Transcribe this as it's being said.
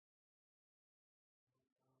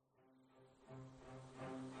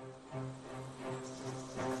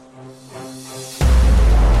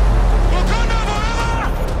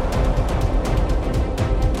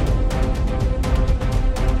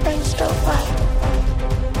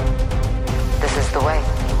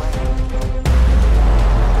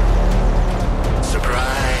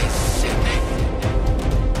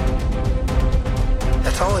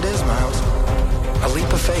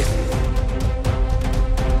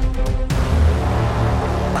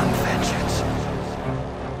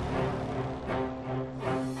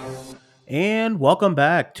And welcome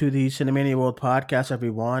back to the Cinemania World Podcast,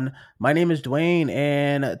 everyone. My name is Dwayne,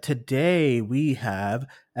 and today we have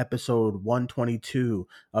episode 122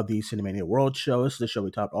 of the Cinemania World Show. This is the show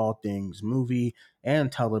we talk all things movie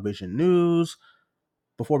and television news.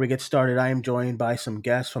 Before we get started, I am joined by some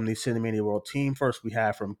guests from the Cinemania World team. First, we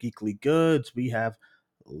have from Geekly Goods, we have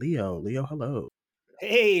Leo. Leo, hello.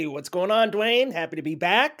 Hey, what's going on, Dwayne? Happy to be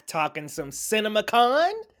back talking some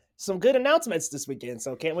Cinemacon. Some good announcements this weekend,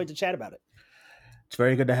 so can't wait to chat about it. It's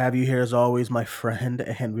very good to have you here as always, my friend.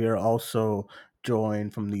 And we are also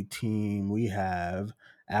joined from the team. We have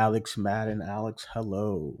Alex Madden. Alex,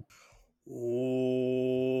 hello.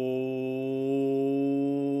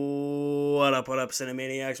 What up,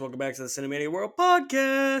 Cinemaniacs? Welcome back to the Cinemania World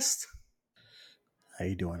Podcast. How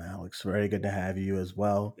you doing, Alex? Very good to have you as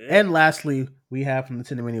well. Yeah. And lastly, we have from the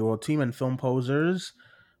Cinemania World team and film posers,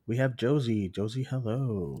 we have Josie. Josie,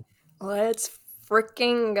 hello. Let's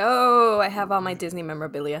freaking go. I have all my Disney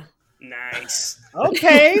memorabilia. Nice.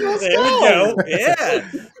 Okay, let's There we go. go. Yeah.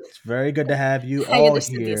 It's very good to have you I all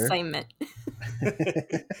understood the here. assignment.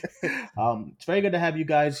 It's very good to have you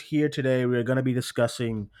guys here today. We're going to be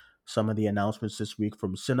discussing some of the announcements this week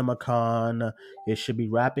from Cinemacon. It should be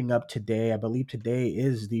wrapping up today. I believe today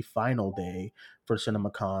is the final day for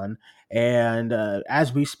Cinemacon. And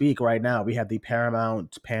as we speak right now, we have the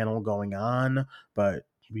Paramount panel going on, but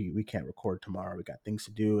we can't record tomorrow. We got things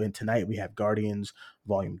to do. And tonight we have Guardians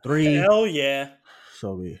Volume 3. Hell yeah.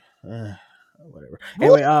 So whatever.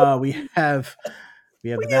 Anyway, we have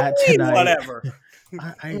that tonight. Whatever.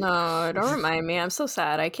 No, don't remind me. I'm so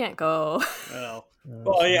sad. I can't go. Oh.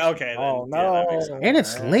 Well, yeah, okay. Oh, then. Yeah, that no. makes sense. And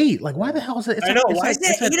it's late. Like, why the hell is it? It's I know. it's Why is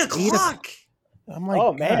it's it at 8 o'clock? I'm like,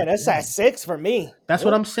 Oh man, God that's damn. at 6 for me. That's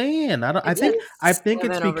what I'm saying. I It's think at it's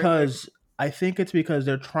 7 over because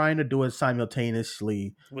they're trying to do it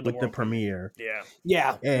simultaneously With with the the World premiere. Yeah.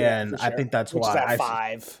 Yeah, And for I sure. think that's Which why is at I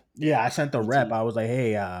 5. I sent the rep. I was like,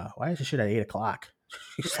 hey, why is this shit at 8 o'clock?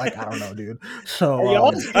 She's like, I don't know, dude. So Are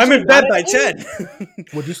y'all I'm in bed by not at 10.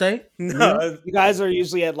 what'd you say? No. You guys are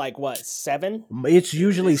usually at like what, 7? It's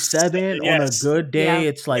usually 7 on a Yes. good day. Yeah.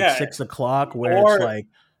 It's like Yeah. 6 o'clock where Or- it's like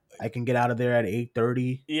I can get out of there at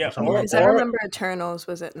 8:30. Yeah, or something or- like Because I that. remember Eternals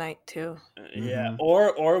was at night too. Yeah. Mhm.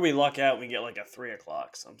 Or we luck out and we get like a 3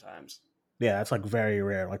 o'clock sometimes. Yeah, it's like very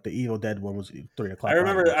rare. Like the Evil Dead one was 3 o'clock. I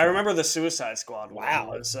remember the Suicide Squad one. Wow.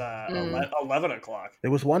 Was Mm. 11 o'clock. There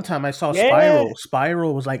was one time I saw Yeah. Spiral.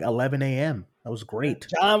 Spiral was like 11 a.m. That was great.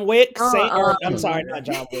 John Wick, Oh, I'm sorry, not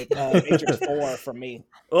John Wick. Matrix 4 for me.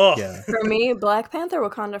 Ugh. Yeah. For me, Black Panther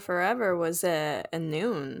Wakanda Forever was at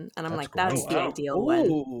noon. And I'm That's like, that's great. the Wow. ideal one.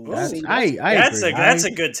 Ooh, That's, see, I agree. That's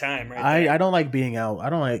a good time, right? I don't like being out.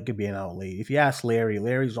 I don't like being out late. If you ask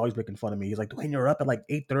Larry's always making fun of me. He's like, Dwayne, you're up at like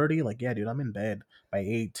 8:30? Like, yeah, dude, I'm in bed by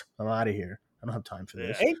 8. I'm out of here. I don't have time for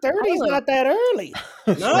this. 8:30 is not that early.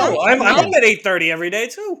 No, I'm up at 8:30 every day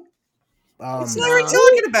too. What's Larry No.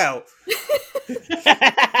 talking about?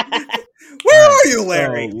 Where are you,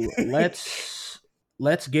 Larry? So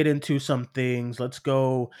let's get into some things. Let's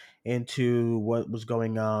go into what was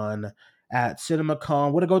going on at CinemaCon.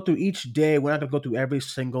 We're gonna go through each day. We're not gonna go through every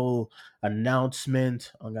single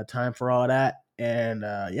announcement. I don't got time for all that. And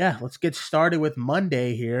let's get started with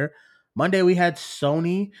Monday here. Monday we had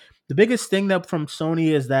Sony. The biggest thing that from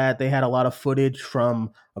Sony is that they had a lot of footage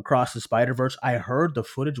from Across the Spider-Verse. I heard the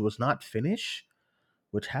footage was not finished,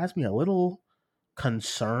 which has me a little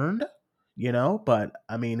concerned, but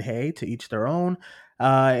I mean, hey, to each their own.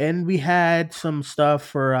 And we had some stuff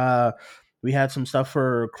for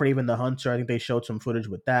Kraven the Hunter. I think they showed some footage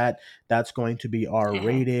with that. That's going to be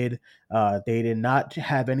R-rated. They did not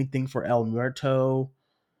have anything for El Muerto.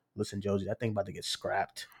 Listen, Josie, that thing about to get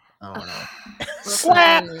scrapped. I don't know.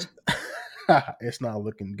 Slapped. It's not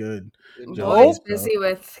looking good. Boy's busy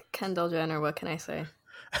with Kendall Jenner. What can I say?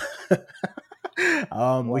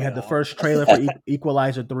 We had the first trailer for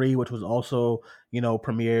Equalizer 3, which was also,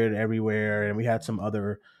 premiered everywhere, and we had some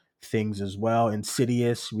other things as well.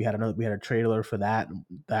 Insidious, we had a trailer for that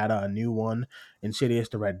new one, Insidious: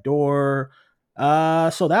 The Red Door.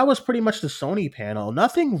 So that was pretty much the Sony panel.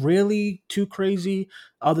 Nothing really too crazy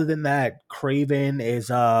other than that Kraven is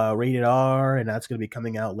rated R, and that's going to be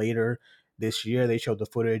coming out later this year. They showed the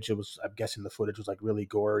footage. I'm guessing the footage was like really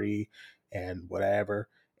gory and whatever.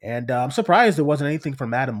 And I'm surprised there wasn't anything from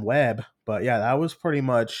Madam Web, but yeah, that was pretty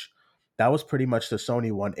much that was pretty much the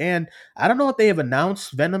Sony one. And I don't know if they have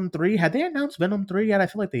announced Venom 3. Had they announced Venom 3 yet? I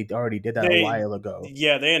feel like they already did that a while ago.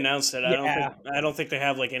 Yeah, they announced it. Yeah. I don't think they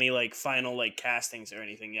have like any like final like castings or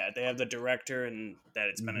anything yet. They have the director and that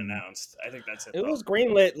it's been announced. I think that's it. It was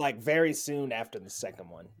greenlit like very soon after the second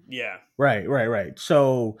one. Yeah. Right.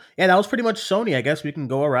 So, yeah, that was pretty much Sony. I guess we can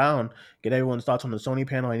go around, get everyone's thoughts on the Sony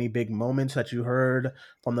panel, any big moments that you heard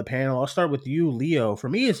from the panel. I'll start with you, Leo. For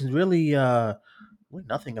me, it's really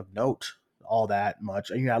nothing of note all that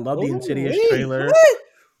much. I love the Insidious trailer.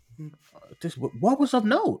 What was of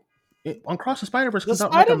note? On Cross the Spider-Verse comes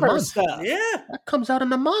out in like a month. Stuff. Yeah. That comes out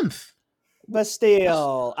in a month. But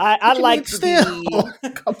still, I like the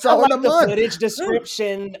footage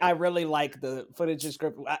description. I really like the footage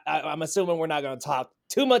description. I'm assuming we're not going to talk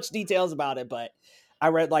too much details about it, but I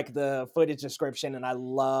read like the footage description and I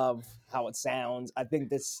love how it sounds. I think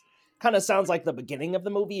this kind of sounds like the beginning of the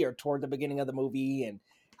movie or toward the beginning of the movie, and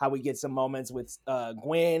how we get some moments with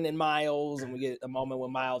Gwen and Miles, and we get a moment with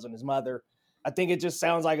Miles and his mother. I think it just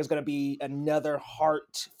sounds like it's going to be another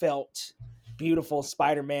heartfelt, beautiful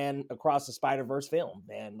Spider-Man Across the Spider-Verse film,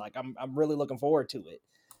 man. Like I'm really looking forward to it.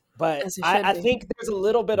 But I think there's a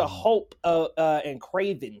little bit of hope in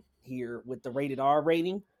Craven here with the rated R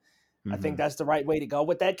rating. Mm-hmm. I think that's the right way to go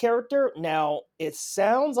with that character. Now, it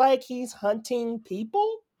sounds like he's hunting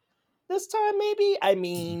people this time, maybe. I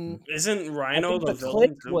mean, isn't Rhino the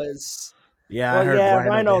villain? Was yeah, I heard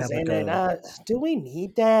Rhino's in it. Do we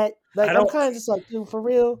need that? Like, I'm kind of just like, dude, for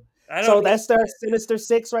real. That's their Sinister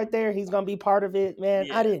Six right there. He's gonna be part of it, man.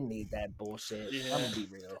 Yeah. I didn't need that bullshit. Yeah. I'm gonna be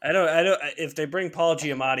real. I don't. If they bring Paul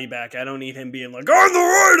Giamatti back, I don't need him being like, "I'm the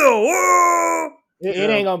Rhino." Whoa! It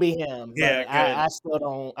ain't gonna be him. Yeah, I still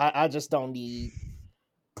don't. I just don't need.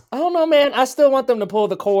 I don't know, man. I still want them to pull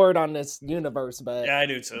the cord on this universe, but yeah, I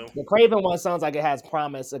do too. The Craven one sounds like it has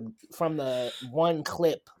promise from the one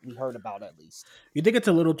clip we heard about, at least. You think it's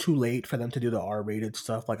a little too late for them to do the R-rated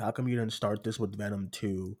stuff? Like, how come you didn't start this with Venom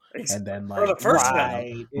 2 and then like the first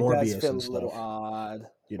Venom, Morbius it does feel a little odd.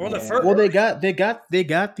 Or the first. Well, they got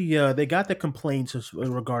the complaints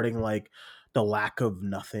regarding like the lack of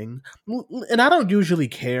nothing, and I don't usually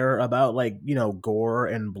care about like gore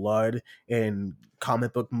and blood and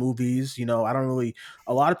comic book movies. I don't really.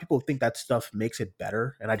 A lot of people think that stuff makes it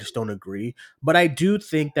better, and I just don't agree. But I do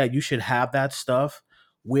think that you should have that stuff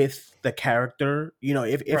with the character.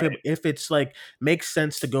 If it's like makes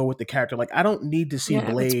sense to go with the character. Like, I don't need to see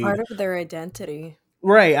Blade. It's part of their identity.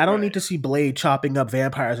 Right, I don't need to see Blade chopping up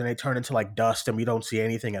vampires and they turn into like dust and we don't see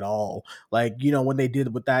anything at all. Like, when they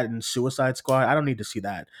did with that in Suicide Squad, I don't need to see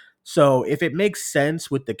that. So if it makes sense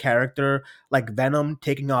with the character, like Venom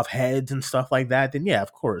taking off heads and stuff like that, then yeah,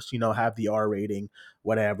 of course, have the R rating,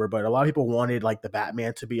 whatever. But a lot of people wanted like the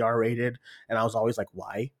Batman to be R rated, and I was always like,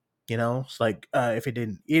 why? It's like if it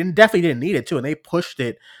definitely didn't need it too, and they pushed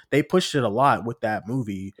it a lot with that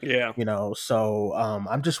movie. Yeah. So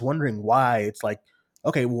I'm just wondering why it's like,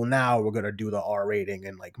 okay, well, now we're going to do the R rating,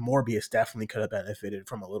 and like Morbius definitely could have benefited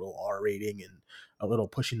from a little R rating and a little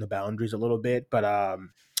pushing the boundaries a little bit. But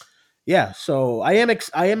yeah, so I am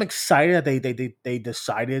excited that they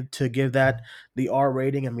decided to give that the R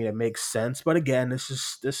rating. I mean, it makes sense. But again,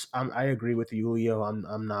 I agree with you, Leo.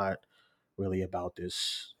 I'm not really about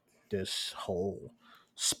this whole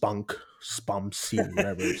spumsy,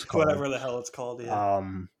 whatever it's called. Whatever the hell it's called, yeah.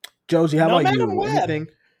 Josie, how about you? Anything?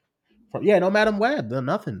 Yeah, no Madam Web,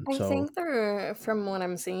 nothing. I think they're, from what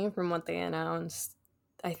I'm seeing, from what they announced,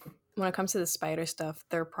 when it comes to the spider stuff,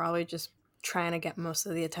 they're probably just trying to get most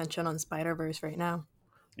of the attention on Spider-Verse right now.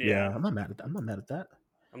 Yeah, I'm not mad at that.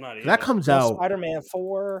 I'm not either. That comes out Spider-Man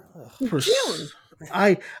 4 for June.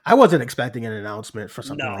 I wasn't expecting an announcement for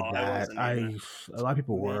something like that. A lot of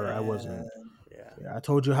people were. I wasn't. Yeah, I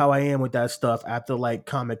told you how I am with that stuff after like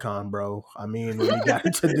Comic-Con, bro. I mean, when we got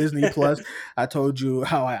into Disney Plus, I told you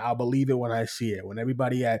how I'll believe it when I see it. When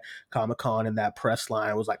everybody at Comic-Con in that press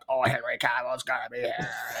line was like, "Oh, Henry Cavill's gotta be here."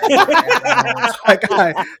 Like,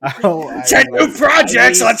 10 new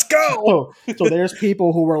projects, let's go. So there's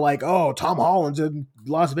people who were like, "Oh, Tom Holland's in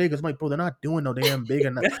Las Vegas." I'm like, bro, they're not doing no damn big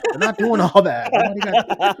enough. They're not doing all that.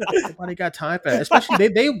 Nobody got time for that. Especially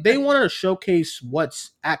they wanted to showcase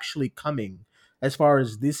what's actually coming. As far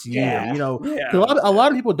as this year, a lot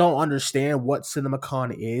of people don't understand what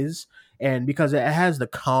CinemaCon is, and because it has the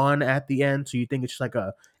con at the end, so you think it's just like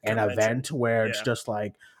an event where it's just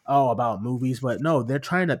like, about movies, but no, they're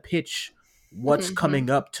trying to pitch what's coming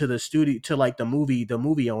up to the studio, to like the movie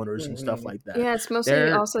owners and stuff like that. Yeah, it's mostly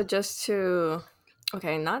also just to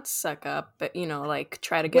not suck up, but like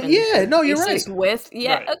try to get you're right.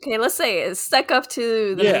 Okay, let's say it's suck up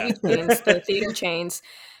to the movie chains, the theater chains.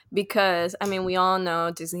 because I mean we all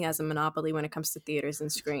know Disney has a monopoly when it comes to theaters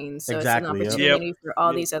and screens, so it's an Exactly. Yep. opportunity for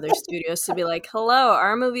all these other studios to be like, hello,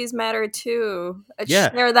 our movies matter too.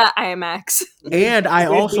 Yeah. Share that IMAX. And I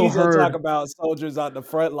also heard talk about soldiers on the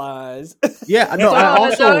front lines. Yeah, no, I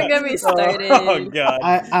also Don't get me started. Oh god.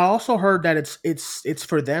 I also heard that it's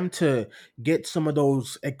for them to get some of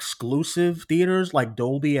those exclusive theaters like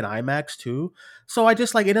Dolby and IMAX too. So I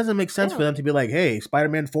just like it doesn't make sense for them to be like, hey,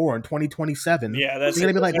 Spider-Man 4 in 2027. Yeah, They're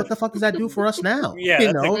gonna be like, what the fuck does that do for us now? Yeah,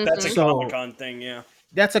 You know? that's a So Comic-Con thing, yeah.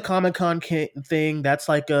 that's a Comic-Con thing. That's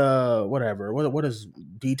like whatever. What is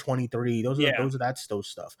D23? That's those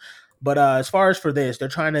stuff. But as far as for this, they're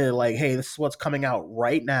trying to like, hey, this is what's coming out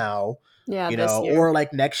right now. Yeah, You this know, year. or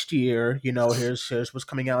like next year, you know, here's what's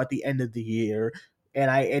coming out at the end of the year. And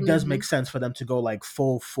it does make sense for them to go like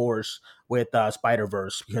full force with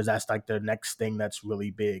Spider-Verse because that's like the next thing that's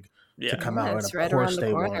really big to come out. And It's of right course around the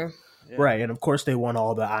they corner. want right, and of course they want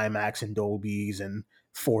all the IMAX and Dolby's and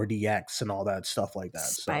 4DX and all that stuff like that.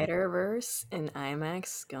 Spider-Verse and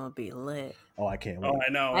IMAX gonna be lit. Oh, I can't wait. Oh, I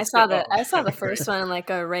know. I saw the first one in like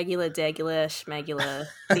a regular degula schmegula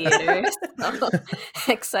theater. So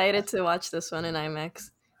excited to watch this one in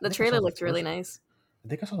IMAX. The trailer looked really nice. I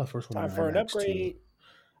think I saw the first one Time in for an IMAX upgrade. too.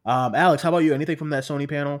 Alex, how about you? Anything from that Sony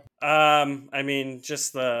panel? I mean,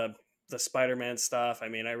 just the Spider-Man stuff. I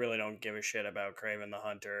mean, I really don't give a shit about Kraven the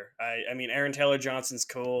Hunter. I mean, Aaron Taylor Johnson's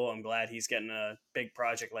cool. I'm glad he's getting a big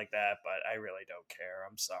project like that, but I really don't care.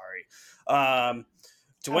 I'm sorry.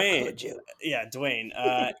 Dwayne,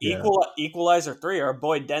 Dwayne. Equalizer 3. Our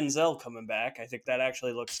boy Denzel coming back. I think that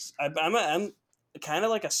actually looks. I'm kind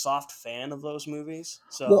of like a soft fan of those movies.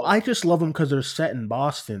 So well, I just love them because they're set in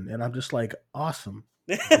Boston, and I'm just like awesome.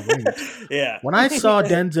 Great. Yeah. When I saw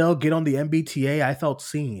Denzel get on the MBTA, I felt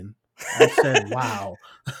seen. I said, "Wow,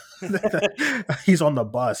 he's on the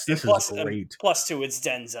bus. This is great." Plus, too, it's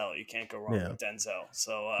Denzel. You can't go wrong with Denzel.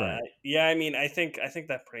 So, yeah, I mean, I think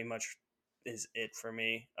that pretty much is it for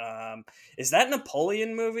me. Is that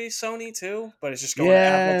Napoleon movie Sony too? But it's just going to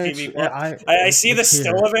Apple TV Plus. I see the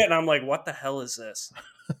still of it, and I'm like, what the hell is this?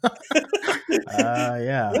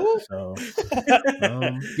 Yeah. So,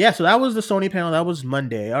 so that was the Sony panel. That was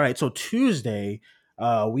Monday. All right. So Tuesday,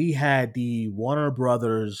 we had the Warner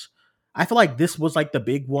Brothers. I feel like this was like the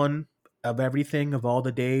big one of everything of all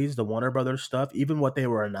the days. The Warner Brothers stuff, even what they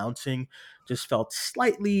were announcing, just felt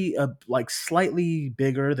slightly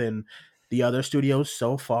bigger than the other studios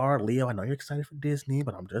so far. Leo, I know you're excited for Disney,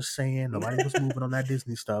 but I'm just saying nobody was moving on that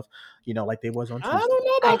Disney stuff, you know, like they was on Tuesday. I don't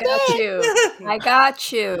know about I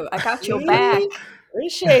got your back.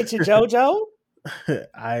 Appreciate you, JoJo.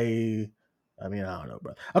 I mean, I don't know,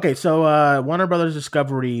 bro. Okay, so Warner Brothers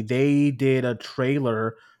Discovery, they did a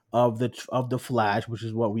trailer of the Flash, which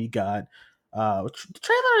is what we got. The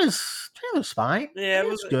trailer's fine. Yeah, it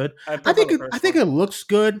was good. I think it looks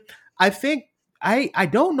good. I think I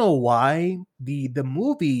don't know why the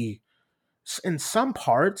movie in some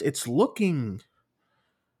parts it's looking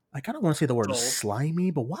like I don't want to say the word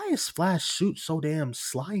slimy, but why is Flash suit so damn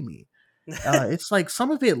slimy? It's like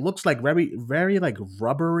some of it looks like very, very like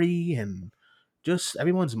rubbery and just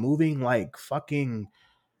everyone's moving like fucking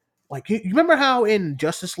like you remember how in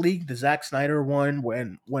Justice League the Zack Snyder one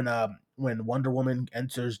when Wonder Woman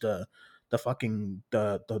enters the fucking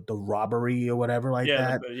the robbery or whatever like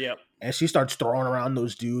that, and she starts throwing around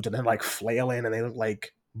those dudes and then like flailing and they look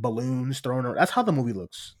like balloons thrown around. That's how the movie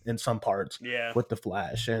looks in some parts with the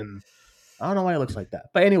Flash, and I don't know why it looks like that.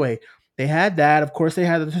 But anyway, they had that. Of course, they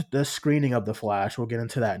had the screening of The Flash. We'll get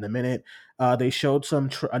into that in a minute. They showed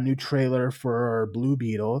a new trailer for Blue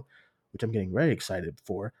Beetle, which I'm getting very excited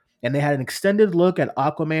for. And they had an extended look at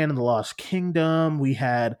Aquaman and the Lost Kingdom. They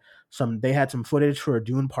had some footage for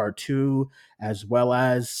Dune Part 2, as well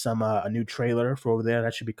as some a new trailer for over there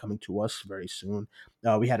that should be coming to us very soon.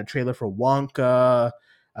 We had a trailer for Wonka,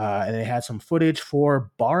 and they had some footage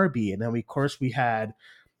for Barbie. And then we had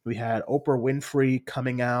Oprah Winfrey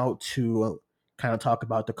coming out to kind of talk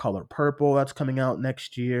about The Color Purple that's coming out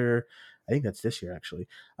next year. I think that's this year, actually.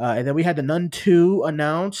 And then we had The Nun 2 not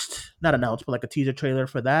announced, but like a teaser trailer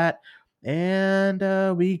for that. And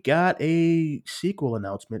we got a sequel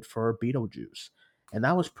announcement for Beetlejuice. And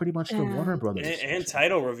that was pretty much the Warner Brothers. And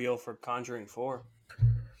title reveal for Conjuring 4.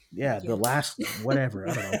 the last whatever.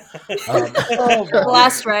 I don't know. Oh,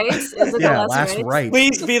 Last Rites? Is it the Yeah, Last Last Rites? Rites.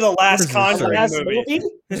 Please be the What last is this? Conjuring last movie. movie?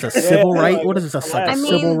 It's a civil right. What is this? Like a I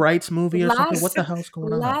civil mean, rights movie or something? What Last the hell's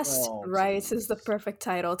going on? Last Oh, Rites is the perfect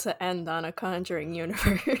title to end on a Conjuring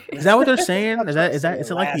universe. Is that what they're saying? Is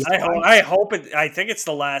it like the I hope it. I think it's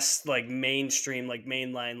the last like mainstream, like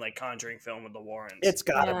mainline, like Conjuring film with the Warrens. It's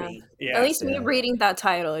gotta Yeah. be. Yeah. At least me Yeah. reading that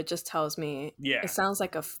title, it just tells me Yeah. it sounds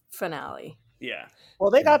like a finale. Yeah.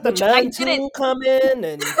 Well, they got the Which I Nun didn't- 2 coming,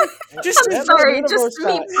 and Just I'm that sorry, universe just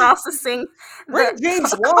me got- processing Bring the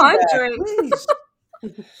James Wan back, Conjuring. please.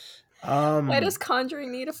 Why does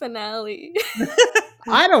Conjuring need a finale?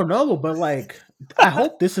 I don't know, but like I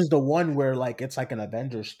hope this is the one where like it's like an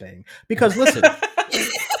Avengers thing. Because listen,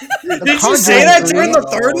 Did you say that during the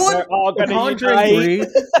third one? They're all The gonna Conjuring unite.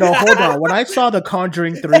 3. No, hold on. When I saw The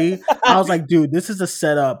Conjuring 3, I was like, dude, this is a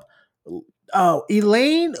setup. Oh,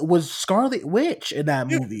 Elaine was Scarlet Witch in that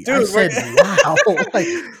movie. I Dude, said, wow. Like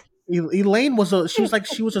Elaine was she was like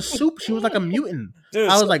a mutant. Dude,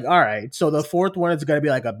 I was like, all right. So the fourth one is gonna be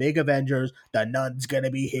like a big Avengers. The Nun's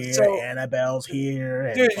gonna be here. So- Annabelle's here.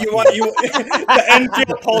 And dude, fucking- the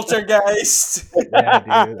Enfield Poltergeist.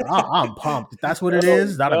 Yeah, dude. I'm pumped. If that's what it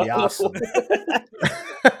is, that'll be awesome.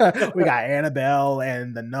 We got Annabelle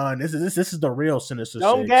and the Nun. This is the real Sinister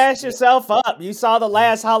Don't Six. gas yourself up. You saw the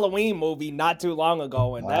last Halloween movie not too long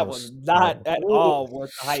ago, and Wow, that that was was not terrible. at all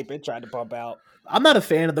worth the hype it tried to pump out. I'm not a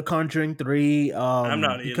fan of the Conjuring 3. I'm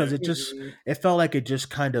not because either. it felt like it just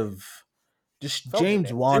kind of Felt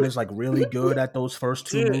James it. Wan is like really good at those first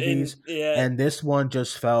two Dude, movies. and this one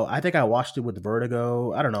just felt. I think I watched it with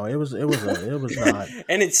Vertigo. I don't know. It was not.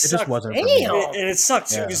 and it It sucked. just wasn't for me. Damn. And it sucked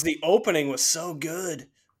too Yeah. because the opening was so good.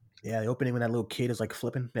 Yeah, the opening when that little kid is like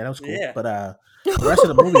flipping. Yeah, that was cool. Yeah. But the rest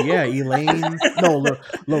of the movie, yeah, Elaine. No,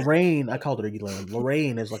 Lorraine. I called her Elaine.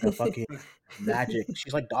 Lorraine is like a fucking magic.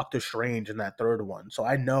 She's like Doctor Strange in that third one. So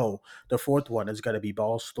I know the fourth one is gonna be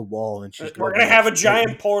balls to the wall, and she's We're be gonna have a like,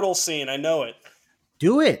 giant portal scene. I know it.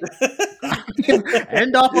 Do it.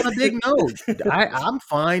 End off on a big note. I'm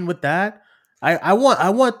fine with that. I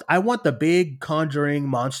want the big Conjuring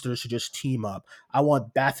monsters to just team up. I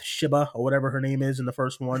want Bathsheba or whatever her name is in the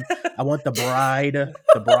first one. I want the bride.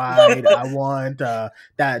 I want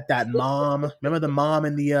that mom. Remember the mom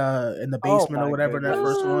in the basement my or whatever in that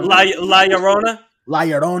goodness. first one. La Llorona. La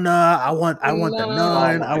Llorona. I want the No.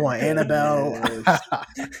 nun. Oh I my want Annabelle. goodness.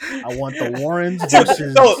 I want the Warrens Dude,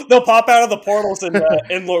 versus. they'll pop out of the portals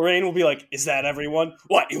and Lorraine will be like, "Is that everyone?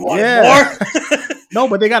 What you want Yeah. more?" No,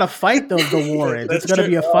 but they gotta fight the Warrens. That's It's gonna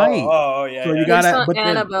true. be a fight. Oh, yeah. So yeah. you got- It's gotta- on but then-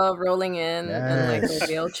 Annabelle rolling in like Yes. a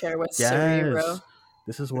wheelchair with Yes. Cerebro.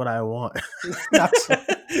 This is what I want.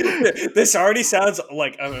 This already sounds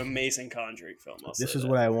like an amazing Conjuring film. This is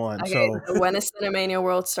what I want. Okay, So when is Cinemania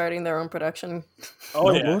World starting their own production? Oh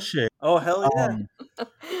no yeah. bullshit. Oh hell yeah.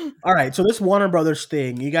 All right. So this Warner Brothers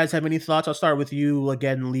thing. You guys have any thoughts? I'll start with you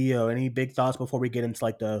again, Leo. Any big thoughts before we get into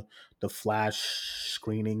like the Flash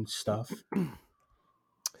screening stuff?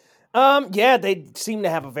 Yeah, they seem to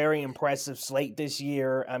have a very impressive slate this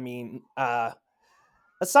year. I mean,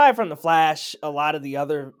 aside from the Flash, a lot of the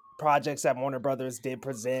other projects that Warner Brothers did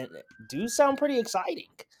present do sound pretty exciting.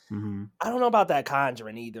 Mm-hmm. I don't know about that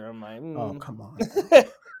Conjuring either. I'm like, Oh come on.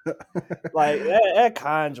 like that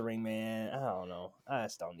Conjuring, man. I don't know. I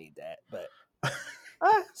just don't need that. But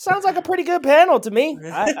sounds like a pretty good panel to me.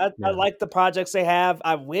 I Yeah. like the projects they have.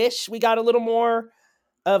 I wish we got a little more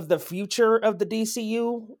of the future of the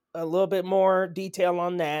DCU, a little bit more detail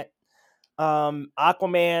on that.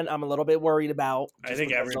 Aquaman, I'm a little bit worried about. I just think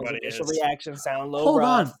because those everybody initial is. reactions sound a little Hold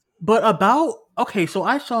rough. on. But so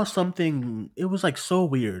I saw something. It was like so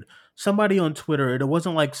weird. Somebody on Twitter. It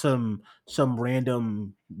wasn't like some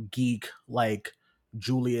random geek like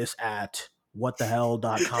Julius at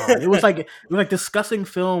whatthehell.com. It was like discussing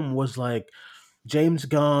film was like James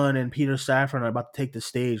Gunn and Peter Safran are about to take the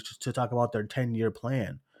stage to talk about their 10-year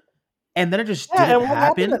plan. And then it just Yeah, didn't and what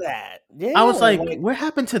happen. happened to that? Yeah, I was like, what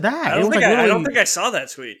happened to that? I It don't was think like I don't literally- think I saw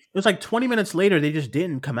that tweet. it was like 20 minutes later, they just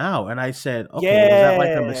didn't come out. And I said, okay, was that like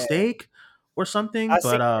a Yeah. mistake or something? I see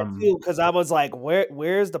But that too because I was like,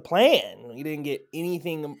 where's the plan? We didn't get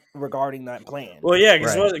anything regarding that plan. Well, yeah,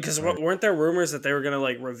 Right, because right. weren't there rumors that they were gonna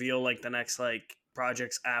like reveal like the next like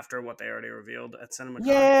projects after what they already revealed at Cinemacon?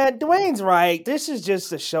 Yeah, Dwayne's right. This is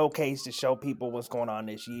just a showcase to show people what's going on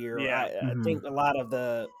this year. Yeah. I Mhm. think a lot of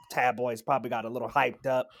the tabloids probably got a little hyped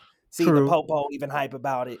up. See True. the Popo even hype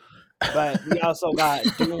about it. But we also got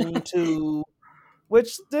Dune 2,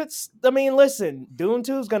 which listen, Dune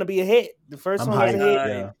 2 is going to be a hit. The 1st I'm one was a hyped, hit.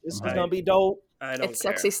 yeah, This I'm was hyped. going to be dope. I don't It's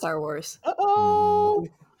care. sexy Star Wars. Uh-oh.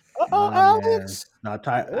 Nah, man. Alex. Nah,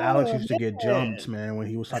 Alex Oh used to get jumped, man. man, when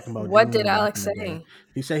he was talking about What did Dune back in Alex the day. say?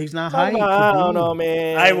 He said he's not Talking hyped for about, I don't know, Dune.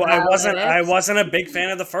 man. I Alex? wasn't a big fan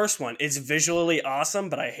of the first one. It's visually awesome,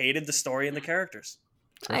 but I hated the story and the characters.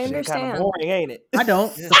 I Listen, Shit, kind of understand. boring, ain't it? I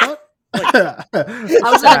don't. Yeah. The fuck? Like,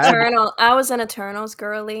 I was an Sad. Eternal. I was an Eternals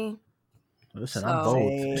girly. Listen, I'm So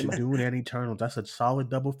both. Same. Dune and Eternals. That's a solid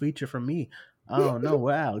double feature for me. I don't know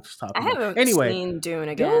what Alex is I talking about. haven't Anyway, seen Dune Dune?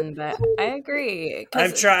 again, but I agree.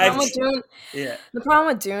 Because I've tried. Yeah. the problem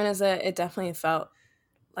with Dune is that it definitely felt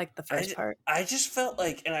like the I, first part. I just felt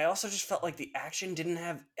like, and I also just felt like the action didn't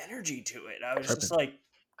have energy to it. I was just tripping. like,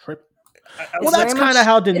 Trip. I Well, It's was that's very like, kind of much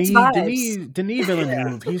how it's Denis vibes. Denis Denis yeah,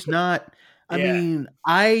 Villeneuve. He's not. I yeah, mean,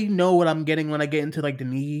 I know what I'm getting when I get into like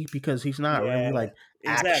Denis because he's not Yeah. really like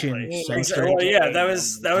exactly. action He ain't no Well, centric. yeah,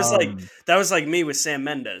 JJ. that was like me with Sam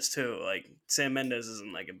Mendes too. Like Sam Mendes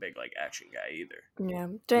isn't like a big like action guy either. Yeah.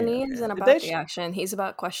 Yeah. Denis Yeah. isn't Did they about the action. He's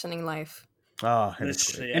about questioning life. Oh, and it's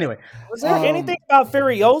This, great. yeah. Anyway, Was there anything about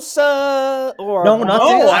Furiosa or no,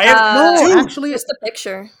 nothing. No, I have No, dude. actually, Just a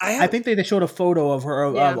picture I I have think they showed a photo of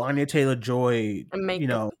her Yeah. of Anya Taylor-Joy. and You makeup.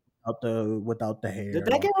 know, without the hair. Did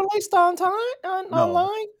that get released on time No,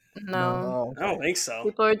 online? No. Oh, I don't okay. think so.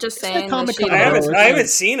 People are just it's like saying that Comic she Con, bro. looks It's I like haven't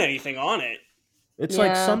seen anything on it. it's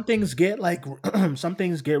like Yeah. some things get like some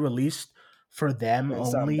things get released for them And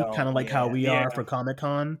some only, kind don't. of like how Yeah. we Yeah. are for Comic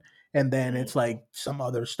Con, and then Mhm. it's like some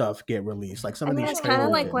other stuff get released, like some I of mean, these it's kind of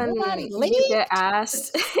trailers. like when Nobody you get leaked.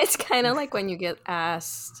 asked. It's kind of like when you get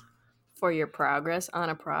asked for your progress on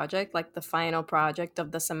a project, like the final project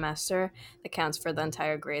of the semester that counts for the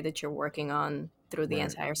entire grade that you're working on through the Right.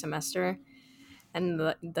 entire semester. And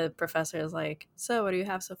the professor is like, "So, what do you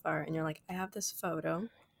have so far?" And you're like, "I have this photo."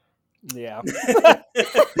 Yeah. This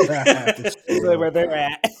It's like photo. where they're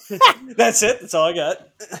at. That's it. That's all I got.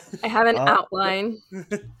 I have an Uh, outline.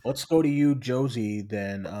 let's go to you, Josie,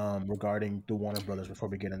 then, regarding the Warner Brothers before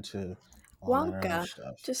we get into all that other Wonka,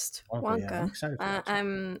 stuff. just Wonka, yeah, I'm Wonka. excited for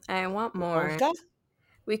that. I want more. Wonka?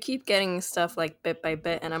 We keep getting stuff like bit by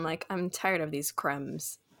bit, and I'm like, I'm tired of these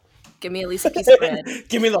crumbs. Give me at least a piece of bread.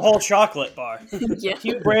 Give me the whole chocolate bar. Yeah.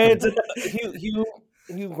 Hugh Grant.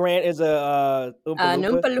 Hugh Grant is a Oompa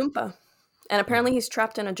Loompa. Noompa Loompa. And apparently he's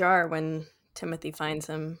trapped in a jar when Timothy finds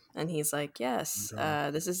him, and he's like, "Yes,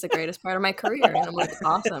 this is the greatest part of my career." And I'm like,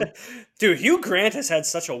 "Awesome." Dude, Hugh Grant has had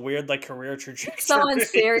such a weird like career trajectory. So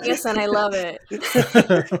unserious, and I love it.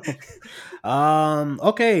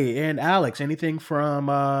 Okay, and Alex, anything from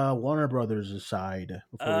Warner Brothers' side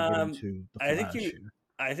before we get into the I think Flash?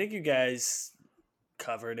 I think you guys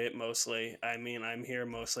covered it mostly. I mean, I'm here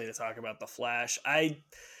mostly to talk about the Flash.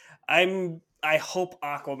 I hope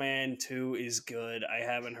Aquaman 2 is good. I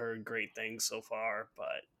haven't heard great things so far,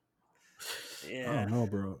 but yeah. Oh no,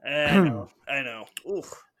 bro. I know.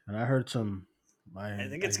 Oof. And I heard some. I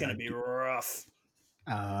think it's gonna be rough.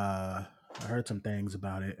 I heard some things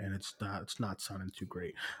about it, and it's not sounding too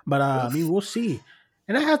great. But I mean, we'll see.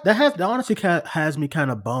 And that honestly has me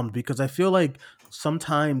kind of bummed because I feel like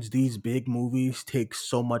sometimes these big movies take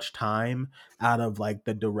so much time out of like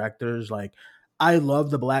the directors. Like, I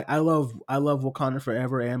love I love Wakanda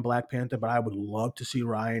Forever and Black Panther, but I would love to see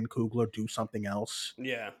Ryan Coogler do something else.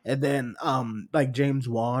 Yeah. And then like James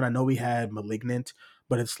Wan, I know we had Malignant,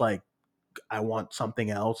 but it's like I want something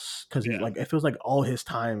else because he's Yeah. like, it feels like all his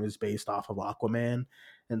time is based off of Aquaman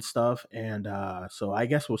and stuff, and so I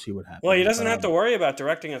guess we'll see what happens. Well, he doesn't have to worry about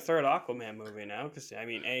directing a third Aquaman movie now because I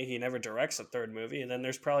mean, he never directs a third movie, and then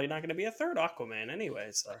there's probably not going to be a third Aquaman anyway.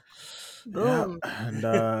 So Yeah, Boom. and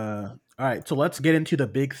all right, so let's get into the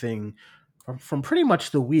big thing from pretty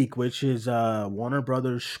much the week, which is Warner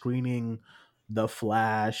Brothers screening The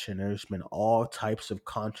Flash, and there's been all types of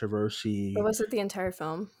controversy. But was it the entire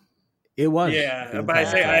film? It was the yeah, but entire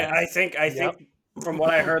film. I think from what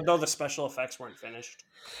I heard though, the special effects weren't finished.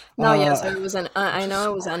 No, yeah, so it was I which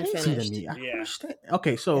know is it was crazy to unfinished. me. I don't Yeah. understand.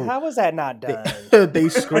 Okay, so How was that not done? they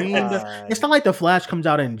screened. on. It's not like the Flash comes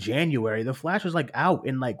out in January. The Flash was like out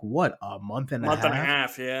in like what, a month and Month a and a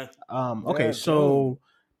half. half, yeah. Okay, Yeah, so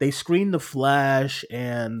they screened the Flash,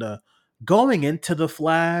 and going into the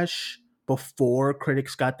Flash before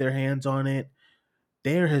critics got their hands on it,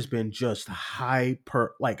 there has been just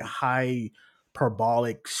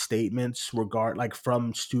hyperbolic statements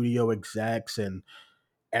from studio execs and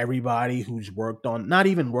everybody who's worked on, not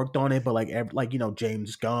even worked on it, but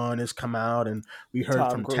James Gunn has come out, and we heard Tom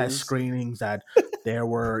from test Cruise. screenings that there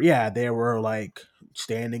were like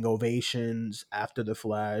standing ovations after the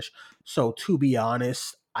Flash. So to be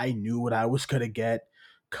honest, I knew what I was gonna get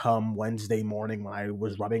come Wednesday morning when I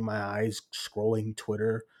was rubbing my eyes scrolling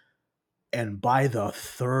Twitter, and by the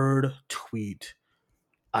third tweet,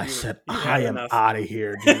 I You said, you had I am enough. out of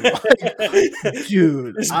here, dude. Like,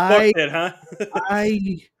 dude, Just booked it, huh?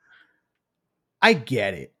 I I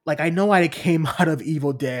get it. Like, I know I came out of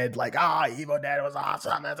Evil Dead, like, Evil Dead was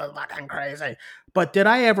awesome. This is fucking crazy. But did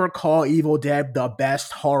I ever call Evil Dead the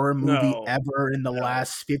best horror movie No, ever in the no,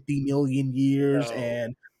 last 50 million years? no.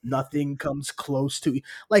 And nothing comes close to it.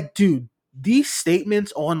 Like, dude, these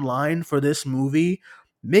statements online for this movie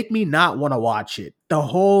make me not want to watch it. The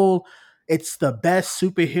whole, it's the best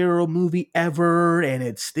superhero movie ever, and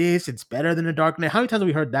it's this, it's better than The Dark Knight. How many times have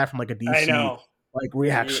we heard that from like a I DC know. like Yeah,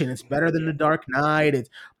 reaction? It's better than yeah. The Dark Knight. It's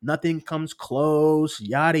nothing comes close.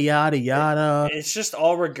 Yada yada yada. It's just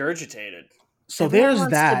all regurgitated. So Everyone there's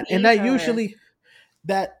wants to that, and be her.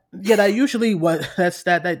 that usually what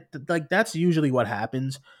that like that's usually what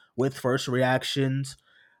happens with first reactions,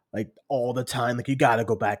 like all the time. Like you got to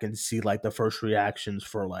go back and see like the first reactions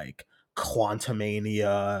for like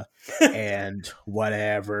Quantumania and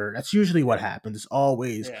whatever. That's usually what happens. It's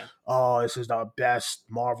always, Yeah. oh, this is the best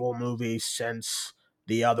Marvel movie since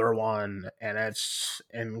the other one, and it's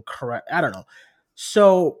incorrect. I don't know.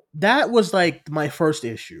 So that was like my first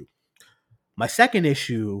issue. My second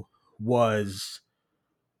issue was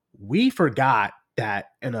we forgot that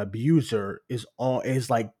an abuser is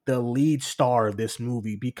like the lead star of this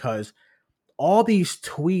movie, because all these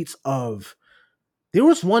tweets of, there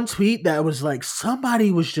was one tweet that was like,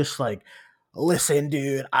 somebody was just like, listen,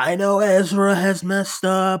 dude, I know Ezra has messed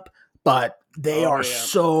up, but they Oh are yeah.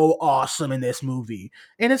 so awesome in this movie.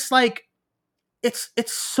 And it's like, it's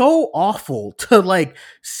so awful to like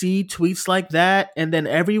see tweets like that, and then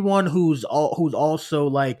everyone who's also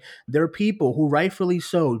like, there are people who rightfully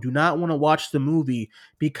so do not want to watch the movie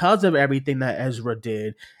because of everything that Ezra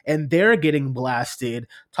did, and they're getting blasted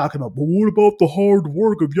talking about, but what about the hard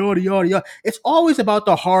work of yada yada yada. It's always about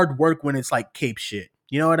the hard work when it's like cape shit,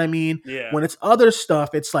 you know what I mean? Yeah. When it's other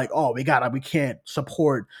stuff, it's like, oh, we can't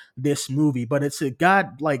support this movie. But it's a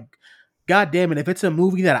God damn it, if it's a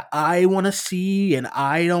movie that I want to see, and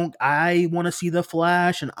I want to see The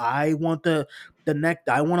Flash, and I want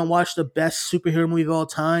I want to watch the best superhero movie of all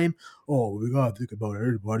time. Oh, we gotta think about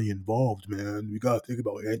everybody involved, man. We gotta think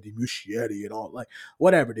about Andy Muschietti and all, like,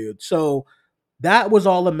 whatever, dude. So that was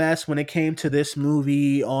all a mess when it came to this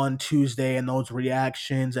movie on Tuesday and those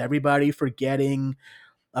reactions. Everybody forgetting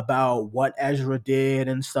about what Ezra did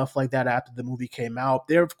and stuff like that after the movie came out.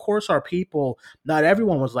 There, of course, are people, not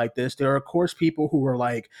everyone was like this. There are, of course, people who were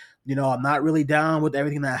like, I'm not really down with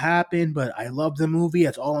everything that happened, but I love the movie.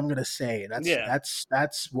 That's all I'm going to say. And Yeah.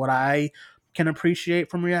 that's what I can appreciate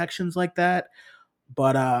from reactions like that.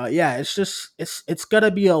 But yeah, it's just, it's going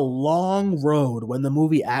to be a long road when the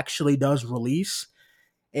movie actually does release.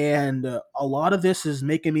 And a lot of this is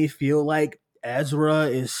making me feel like Ezra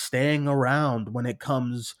is staying around when it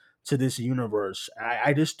comes to this universe.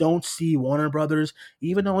 I just don't see Warner Brothers,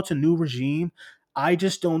 even though it's a new regime, I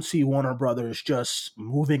just don't see Warner Brothers just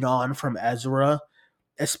moving on from Ezra,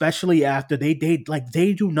 especially after they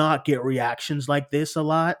do not get reactions like this a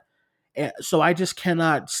lot. So I just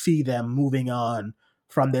cannot see them moving on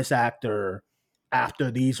from this actor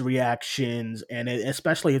after these reactions, and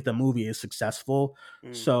especially if the movie is successful.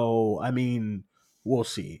 Mm. So I mean, we'll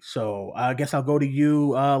see. So I guess I'll go to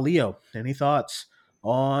you, Leo. Any thoughts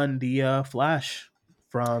on the Flash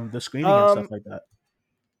from the screening and stuff Um, like that?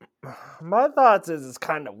 my thoughts is it's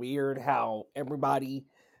kind of weird how everybody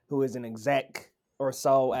who is an exec or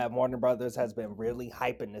so at Warner Brothers has been really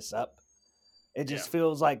hyping this up. It Yeah. just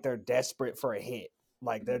feels like they're desperate for a hit.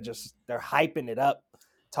 Like they're hyping it up,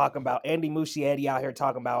 talking about Andy Muschietti out here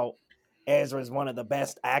talking about Ezra is one of the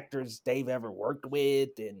best actors they've ever worked with,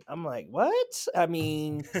 and I'm like, what? I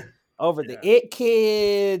mean, over the It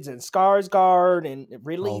Kids and Skarsgård, and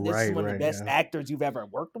really, Oh, this is right, one of the right, best yeah. actors you've ever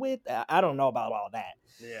worked with. I don't know about all that,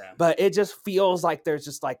 Yeah. but it just feels like there's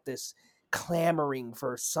just like this clamoring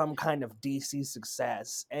for some kind of DC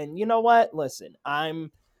success. And you know what? Listen,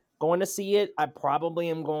 I'm going to see it. I probably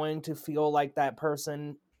am going to feel like that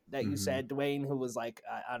person that you said, Dwayne, who was like,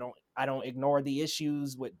 I don't ignore the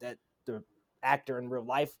issues with that the actor in real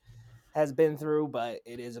life has been through, but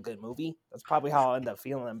it is a good movie. That's probably how I'll end up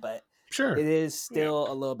feeling. But Sure. it is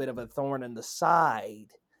still a little bit of a thorn in the side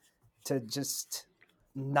to just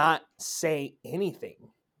not say anything.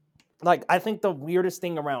 Like, I think the weirdest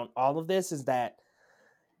thing around all of this is that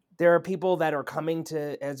there are people that are coming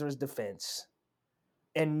to Ezra's defense,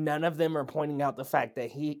 and none of them are pointing out the fact that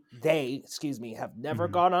they have never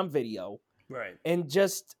gone on video Right. and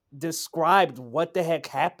just described what the heck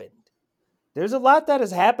happened. There's a lot that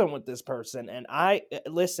has happened with this person, and I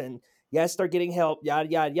listen. Yes, they're getting help, yada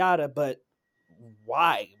yada yada, but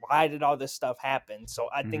why? Why did all this stuff happen? So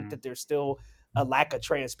I think that there's still a lack of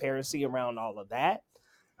transparency around all of that.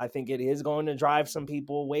 I think it is going to drive some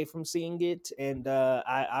people away from seeing it, and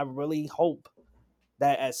I really hope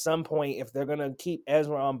that at some point, if they're going to keep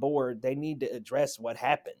Ezra on board, they need to address what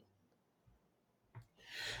happened.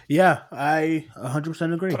 Yeah, I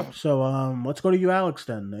 100% agree. So, let's go to you, Alex.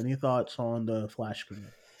 Then, any thoughts on the Flash screening?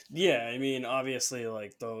 Yeah, I mean, obviously,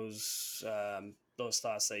 like those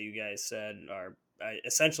thoughts that you guys said are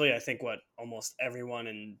essentially, I think, what almost everyone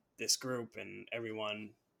in this group and everyone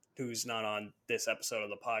who's not on this episode of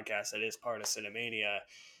the podcast that is part of Cinemania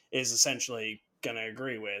is essentially gonna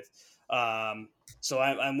agree with. So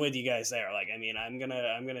I'm with you guys there. Like, I mean, I'm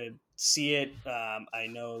gonna see it. I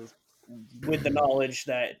know with the knowledge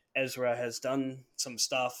that Ezra has done some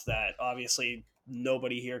stuff that obviously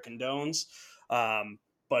nobody here condones.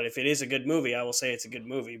 But if it is a good movie, I will say it's a good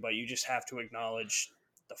movie. But you just have to acknowledge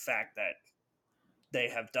the fact that they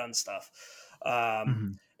have done stuff.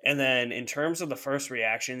 Mm-hmm. And then in terms of the first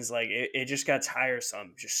reactions, like it just got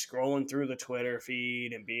tiresome just scrolling through the Twitter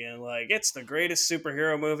feed and being like, it's the greatest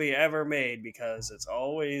superhero movie ever made, because it's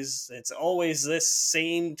always this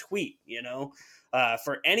same tweet, you know.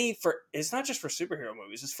 For it's not just for superhero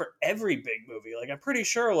movies, it's for every big movie. Like, I'm pretty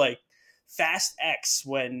sure like Fast X,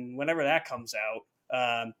 whenever that comes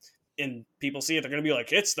out, and people see it, they're gonna be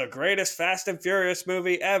like, it's the greatest Fast and Furious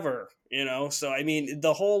movie ever, you know. So I mean,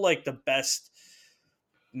 the whole like the best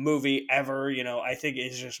movie ever, you know, I think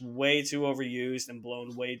is just way too overused and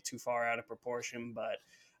blown way too far out of proportion. But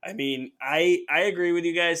I mean, I agree with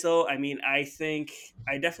you guys though. I mean, I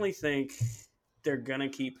definitely think they're gonna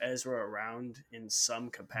keep Ezra around in some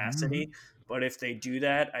capacity. Mm-hmm. But if they do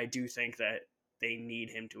that, I do think that they need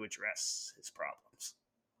him to address his problems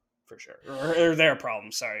for sure, or their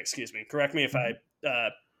problems. Sorry, excuse me. Correct me if I.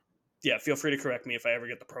 Yeah, feel free to correct me if I ever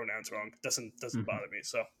get the pronouns wrong. It doesn't Mm-hmm. bother me.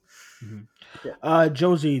 So, yeah.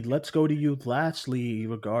 Josie, let's go to you lastly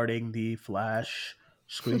regarding the Flash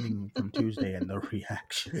screening from Tuesday and the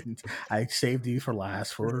reactions. I saved you for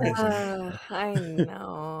last for a reason. I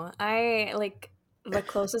know. I like the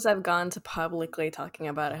closest I've gone to publicly talking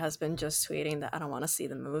about it has been just tweeting that I don't want to see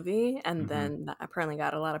the movie, and Mm-hmm. then that apparently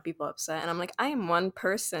got a lot of people upset. And I'm like, I am one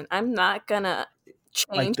person. I'm not gonna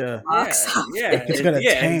Like change the the box office. it's gonna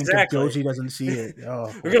tank if exactly. Josie doesn't see it. Oh,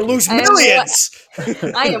 We're gonna lose I am, millions.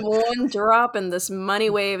 I am one drop in this money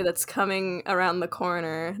wave that's coming around the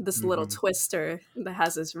corner. This little twister that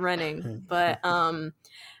has us running. But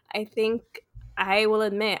I think I will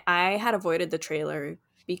admit I had avoided the trailer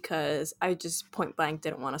because I just point blank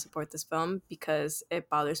didn't want to support this film because it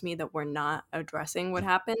bothers me that we're not addressing what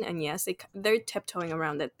happened. And yes, they're tiptoeing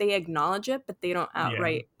around it. They acknowledge it, but they don't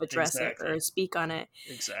outright address it or speak on it.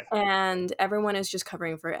 Exactly. And everyone is just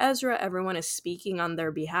covering for Ezra. Everyone is speaking on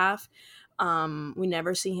their behalf. We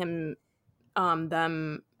never see them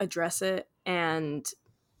address it, and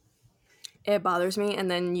it bothers me. And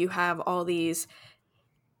then you have all these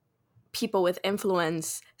people with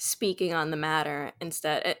influence speaking on the matter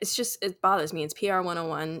instead. It bothers me. It's PR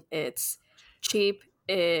 101. It's cheap,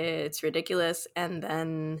 it's ridiculous, and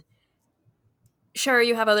then sure,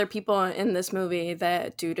 you have other people in this movie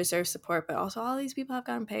that do deserve support, but also all these people have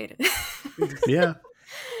gotten paid. Yeah.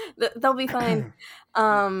 They'll be fine.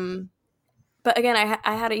 But again,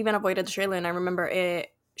 I had even avoided the trailer, and I remember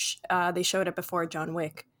they showed it before John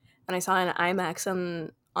Wick, and I saw it in IMAX,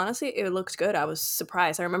 and honestly, it looked good. I was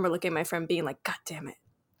surprised. I remember looking at my friend being like, God damn it,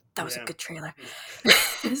 that was a good trailer.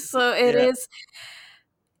 So it is.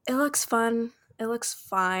 It looks fun. It looks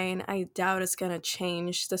fine. I doubt it's going to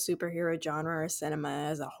change the superhero genre or cinema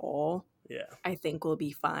as a whole. Yeah. I think we'll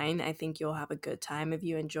be fine. I think you'll have a good time if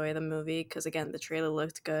you enjoy the movie because, again, the trailer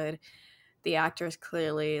looked good. The actors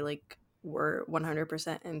clearly, were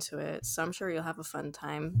 100% into it. So I'm sure you'll have a fun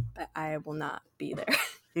time, but I will not be there.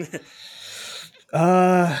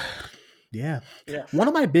 Yeah. One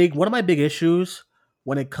of my big issues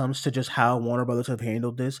when it comes to just how Warner Brothers have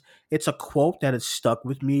handled this, it's a quote that has stuck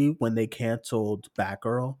with me when they canceled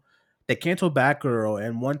Batgirl. They canceled Batgirl,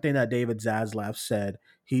 and one thing that David Zaslav said,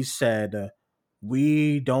 he said,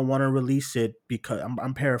 "We don't want to release it because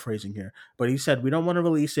I'm paraphrasing here, but he said we don't want to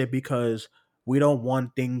release it because we don't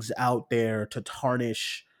want things out there to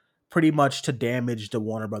tarnish, pretty much to damage the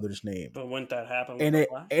Warner Brothers name." But wouldn't that happen with and the it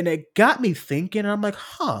Flash? and it got me thinking. And I'm like,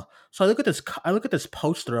 huh. So I look at this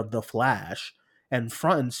poster of the Flash, and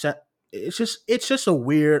front and set. It's just a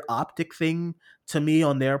weird optic thing to me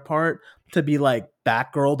on their part to be like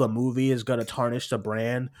Batgirl, the movie is gonna tarnish the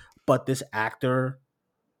brand, but this actor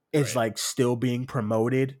is like still being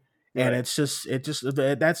promoted, and it just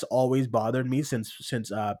that's always bothered me since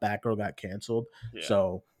Batgirl got canceled. Yeah.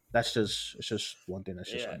 So it's just one thing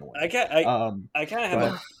that's just Yeah, annoying. I kind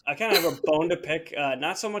of have a bone to pick.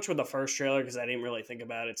 Not so much with the first trailer because I didn't really think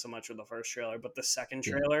about it so much with the first trailer, but the second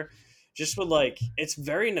trailer, just with it's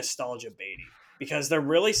very nostalgia baity because they're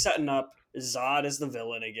really setting up Zod as the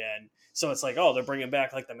villain again. So it's like, oh, they're bringing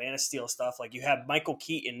back like the Man of Steel stuff. Like you have Michael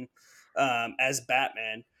Keaton as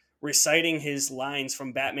Batman reciting his lines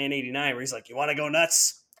from Batman '89, where he's like, "You want to go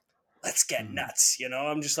nuts? Let's get nuts."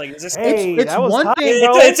 I'm just like, is this? Hey, it's that was one hot, thing.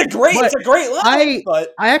 bro. It's a great line.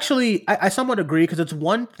 But I actually I somewhat agree because it's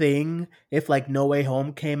one thing if like No Way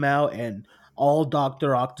Home came out and all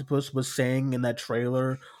Doctor Octopus was saying in that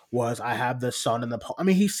trailer was "I have the sun in the." I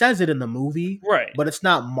mean, he says it in the movie, right, but it's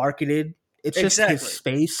not marketed. It's just his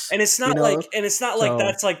exactly. face, And it's not like So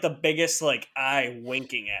that's like the biggest like eye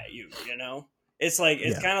winking at you. It's like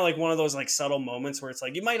it's kind of like one of those like subtle moments where it's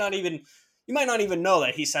like you might not even know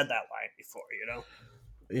that he said that line before.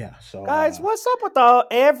 Yeah. So Guys, what's up with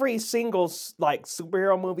every single like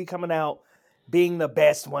superhero movie coming out being the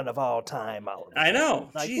best one of all time? I know.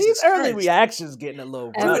 Like Jesus these early Christ. reactions getting a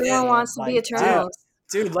little. Everyone wants to be Eternals.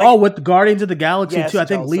 Dude, with the Guardians of the Galaxy Yes, too. I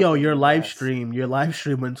think Joe, Leo, something your live yes.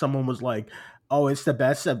 stream when someone was like, "Oh, it's the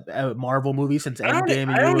best Marvel movie since I don't Endgame,"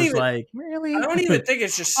 and I you don't was even like, "Really?" I don't even think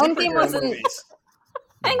it's just Endgame superhero wasn't- movies.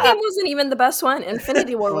 Endgame wasn't even the best one.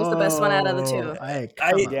 Infinity War was the best one out of the two.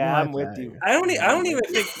 I'm with you. I don't even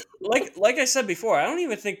think like I said before. I don't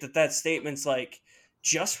even think that statement's like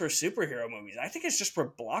just for superhero movies. I think it's just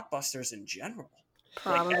for blockbusters in general.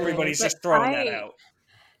 Probably. Like everybody's But just throwing that out.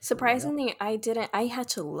 Surprisingly, I had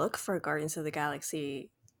to look for Guardians of the Galaxy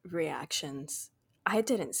reactions. I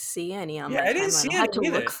didn't see any on my I didn't timeline. see I had any to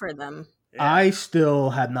either. look for them. Yeah. I still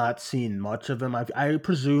have not seen much of them. I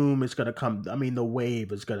presume it's gonna come. I mean, the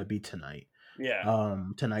wave is gonna be tonight. Yeah.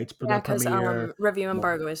 Tonight's the because premiere. review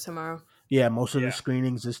embargo is tomorrow. Yeah, most of the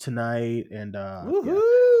screenings is tonight, and Woohoo!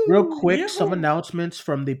 real quick, some announcements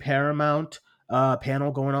from the Paramount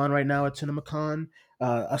panel going on right now at Cinemacon.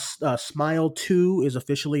 Smile 2 is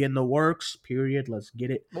officially in the works. Period. Let's get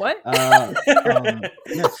it. What?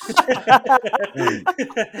 Yes.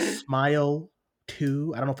 Smile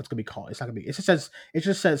 2. I don't know if it's gonna be called. It's not gonna be. It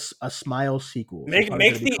just says a Smile sequel. So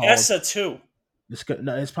make the S a 2.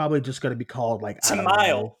 It's probably just gonna be called like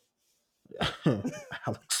Smile.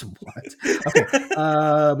 Alex, what?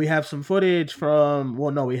 Okay. We have some footage from.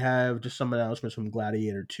 Well, no, we have just some announcements from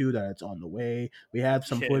Gladiator 2 that it's on the way. We have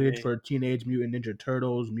some footage for Teenage Mutant Ninja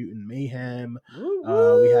Turtles, Mutant Mayhem.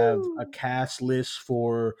 We have a cast list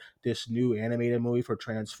for this new animated movie for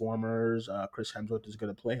Transformers. Chris Hemsworth is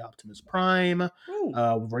going to play Optimus Prime.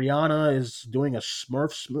 Rihanna is doing a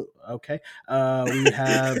Smurf. Okay. We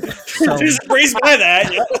have some. Just breeze by that.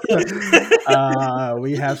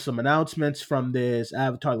 We have some announcements from this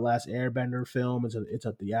Avatar: The Last Airbender film. It's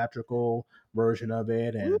a theatrical version of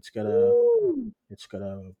it, and it's gonna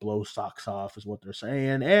blow socks off, is what they're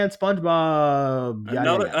saying. And SpongeBob,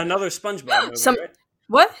 another SpongeBob movie. Right?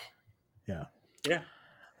 What? Yeah.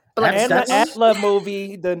 And the Atla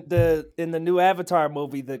movie, the in the new Avatar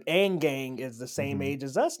movie, the Aang gang is the same age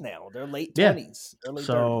as us now. They're late 20s, early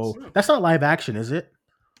 30s. That's not live action, is it?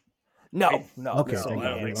 No. Okay,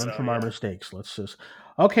 no, we learn from our mistakes. Let's just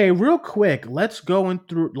real quick. Let's go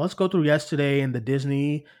through yesterday in the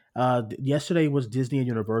Disney. Yesterday was Disney and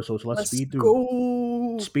Universal, so let's speed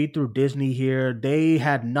through Disney here. They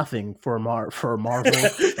had nothing for Marvel.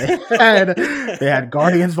 they had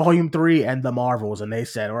Guardians Volume 3 and the Marvels, and they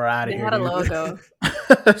said we're out of here. They had a logo.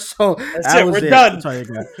 So we're done. That's all you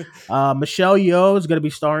got. Michelle Yeoh is going to be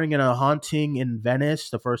starring in A Haunting in Venice.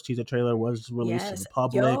 The first teaser trailer was released to the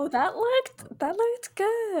public. Yo, that looked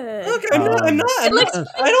good. Look, I'm not. It looks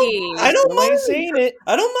I don't mind seeing it.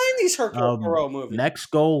 I don't mind these Hercule movies. Next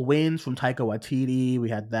Goal Wins from Taika Waititi. We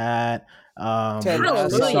had that. We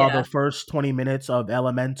saw the first 20 minutes of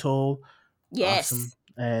Elemental. Yes. Awesome.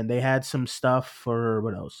 And they had some stuff for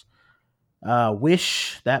what else?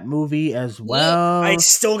 Wish, that movie as well. I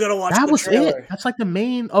still gotta watch that the was trailer. It. That's like the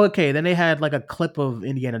main. Oh, okay. Then they had like a clip of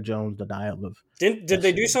Indiana Jones, the Dial of. Did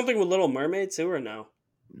they do something with Little Mermaid too, or no?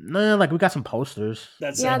 No, like we got some posters. They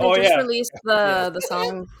just released the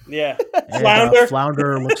song. Yeah, and,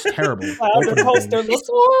 Flounder looks terrible. Flounder poster looks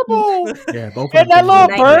horrible. Yeah, both. And that little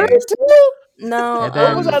bird too. No,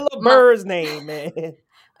 what was that little bird's name, man?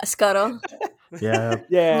 A Scuttle. Yeah.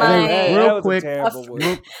 Real quick, a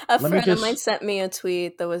friend of mine sent me a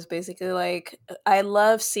tweet that was basically like, I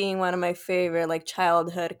love seeing one of my favorite like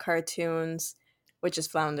childhood cartoons, which is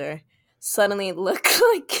Flounder, suddenly look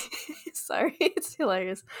like sorry, it's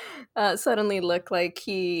hilarious. Suddenly look like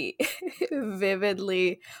he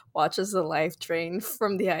vividly watches the life drain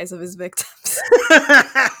from the eyes of his victims.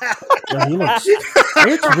 Yo, he looks.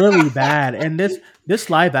 It's really bad, and this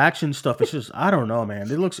live action stuff is just, I don't know,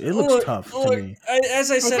 man. It looks tough to me.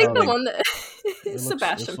 As I I said, think the Um, one that it's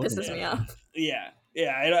Sebastian looking pisses me off. yeah.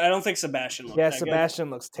 I don't think Sebastian looks Yeah, that good. Sebastian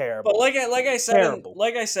looks terrible. But like I said, Terrible.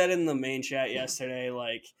 like I said in the main chat yesterday,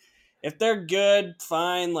 like if they're good,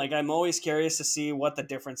 fine. Like I'm always curious to see what the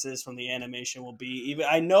differences from the animation will be. Even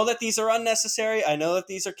I know that these are unnecessary. I know that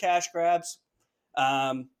these are cash grabs.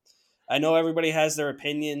 Um, I know everybody has their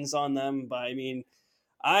opinions on them, but I mean,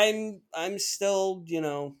 I'm still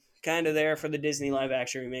kind of there for the Disney live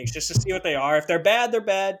action remakes just to see what they are. If they're bad, they're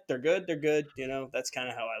bad. They're good, they're good. That's kind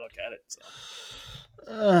of how I look at it. So.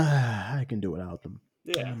 I can do without them.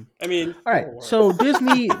 Yeah, I mean, all right. So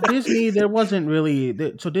Disney, there wasn't really.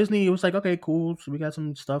 So Disney was like, okay, cool. So we got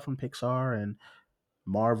some stuff from Pixar and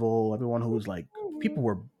Marvel. Everyone who was like, people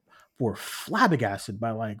were flabbergasted by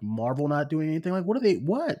like Marvel not doing anything. Like, what are they?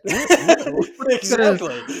 What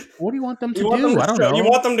exactly? What do you want them to do? I don't know. You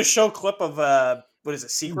want them to show a clip of what is it,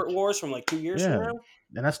 Secret Wars from like 2 years from now?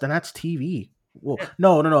 And that's TV. Well,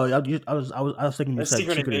 no. I was thinking you said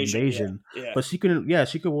Secret Invasion. Yeah. But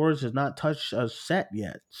Secret Wars has not touched a set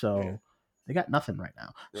yet, so they got nothing right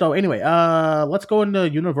now. So anyway, let's go into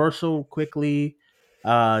Universal quickly.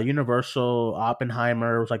 Universal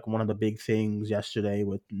Oppenheimer was like one of the big things yesterday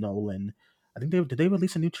with Nolan. I think did they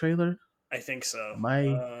release a new trailer? I think so. Am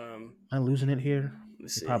I losing it here?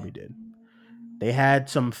 They probably did. They had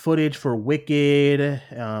some footage for Wicked,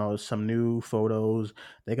 some new photos.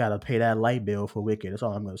 They gotta pay that light bill for Wicked. That's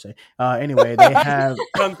all I'm gonna say. Anyway, they have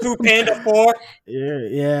Kung Fu Panda 4.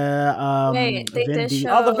 Yeah. Wait, they did show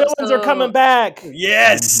all the villains are coming back.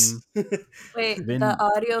 Yes. Wait, the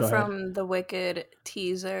audio from the Wicked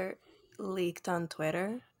teaser leaked on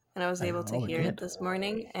Twitter, and I was able to hear it this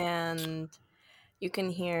morning. And you can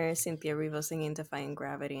hear Cynthia Erivo singing "Defying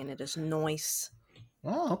Gravity," and it is noise.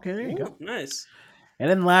 Oh, okay, there you go. Nice. And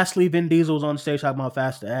then lastly, Vin Diesel was on stage talking about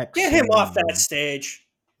Fast X. Get him off that stage.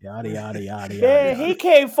 Yada yada yada Yeah, yada. he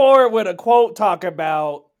came forward with a quote talking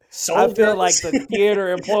about. Soldiers. I feel like the theater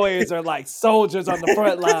employees are like soldiers on the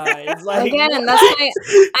front lines. Like, again, that's why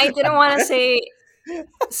I didn't want to say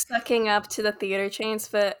sucking up to the theater chains,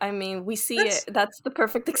 but I mean, we see it. That's the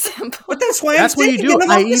perfect example. But that's why that's what you do.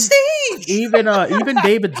 Stage. Even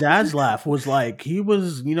David Zaslav was like, he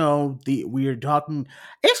was, we were talking.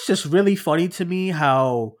 It's just really funny to me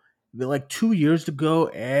how like 2 years ago,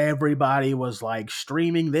 everybody was like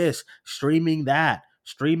streaming this, streaming that,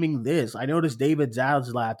 streaming this. I noticed David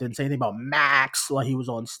Zaslav didn't say anything about Max while he was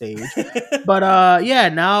on stage. But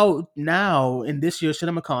now in this year's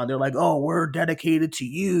CinemaCon, they're like, oh, we're dedicated to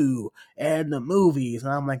you and the movies.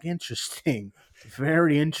 And I'm like, interesting.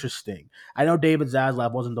 Very interesting. I know David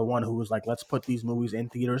Zaslav wasn't the one who was like, let's put these movies in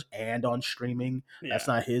theaters and on streaming. Yeah. That's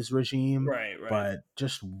not his regime. Right. But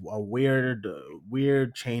just a weird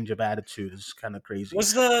change of attitude. It's kind of crazy.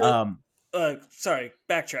 Was the sorry,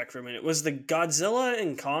 backtrack for a minute. Was the Godzilla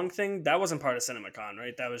and Kong thing, that wasn't part of CinemaCon,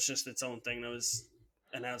 right? That was just its own thing that was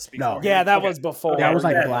announced before. No. Yeah, that was before. That was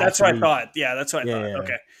like that's what I thought. Yeah, that's what I thought. Yeah.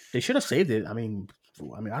 Okay. They should have saved it. I mean,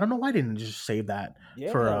 I don't know why they didn't just save that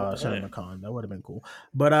for CinemaCon. That would have been cool.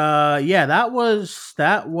 But that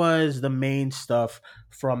was the main stuff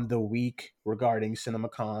from the week regarding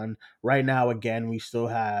CinemaCon. Right now, again, we still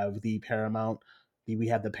have the Paramount. We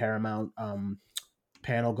have the Paramount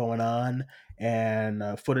panel going on,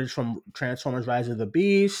 and footage from Transformers: Rise of the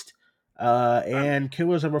Beast. And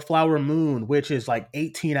Killers of a Flower Moon, which is like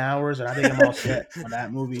 18 hours, and I think I'm all set on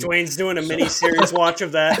that movie. Dwayne's doing a mini series watch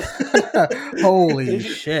of that. Holy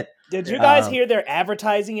shit. Did you guys hear they're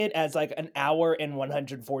advertising it as like an hour and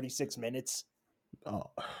 146 minutes?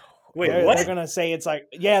 Oh. Wait, what? They're going to say it's like,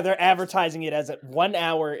 they're advertising it as 1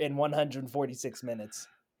 hour and 146 minutes.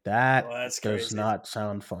 That does not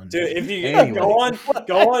sound fun, dude. If you go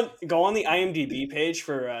on the IMDb page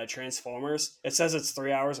for Transformers, it says it's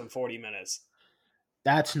 3 hours and 40 minutes.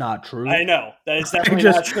 That's not true. I know that is definitely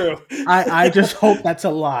not true. I just hope that's a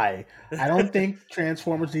lie. I don't think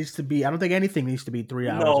Transformers needs to be. I don't think anything needs to be 3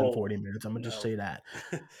 hours and 40 minutes. I'm gonna just say that.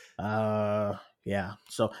 Yeah.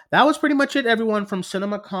 So that was pretty much it, everyone, from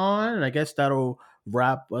CinemaCon, and I guess that'll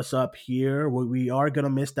wrap us up here. We are gonna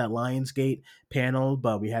miss that Lionsgate panel,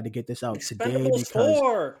 but we had to get this out today because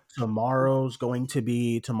tomorrow's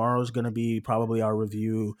gonna be probably our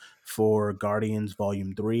review for Guardians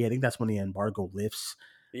Volume 3. I think that's when the embargo lifts.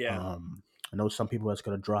 Yeah. I know some people that's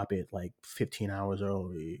gonna drop it like 15 hours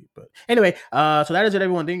early. But anyway, so that is it,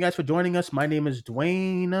 everyone. Thank you guys for joining us. My name is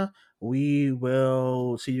Dwayne. We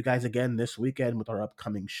will see you guys again this weekend with our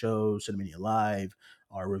upcoming shows, Cinemania Live,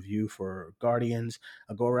 our review for Guardians.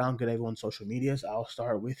 I'll go around, get everyone's social medias. I'll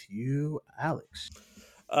start with you, Alex.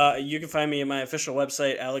 You can find me at my official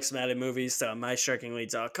website,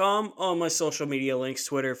 alexmaddenmovies.mystrikinglead.com. All my social media links,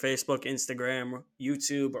 Twitter, Facebook, Instagram,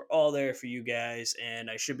 YouTube, are all there for you guys. And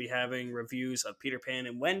I should be having reviews of Peter Pan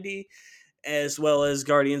and Wendy, as well as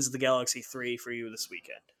Guardians of the Galaxy 3 for you this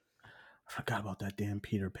weekend. I forgot about that damn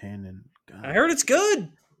Peter Pan. And God. I heard it's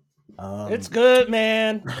good. It's good,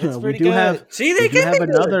 man. It's pretty good.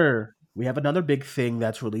 We have another big thing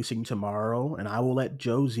that's releasing tomorrow, and I will let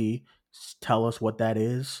Josie tell us what that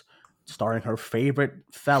is, starring her favorite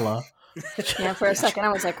fella. Yeah, for a second I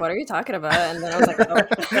was like, what are you talking about? And then I was like,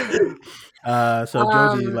 oh. So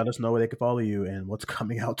Josie, let us know where they can follow you and what's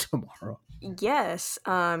coming out tomorrow. Yes,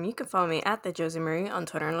 you can follow me at the Josie Marie on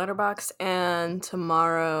Twitter and Letterboxd. And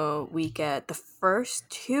tomorrow we get the first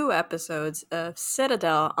 2 episodes of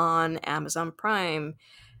Citadel on Amazon Prime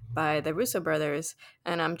by the Russo brothers,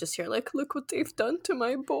 and I'm just here like, look what they've done to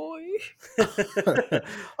my boy. Oh,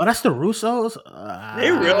 that's the Russos.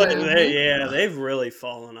 They've really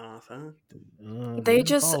fallen off, huh? They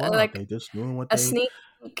just like they just doing what a they... sneak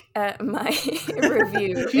peek at my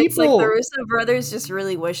review. It's like the Russo brothers just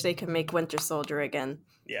really wish they could make Winter Soldier again.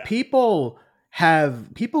 Yeah, people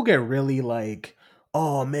get really like,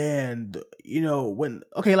 oh man,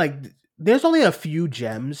 like there's only a few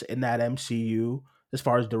gems in that MCU as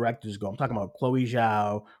far as directors go. I'm talking about Chloe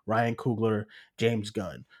Zhao, Ryan Coogler, James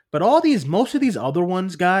Gunn. But most of these other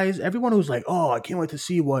ones, guys, everyone who's like, oh, I can't wait to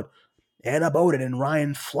see what Anna Boden and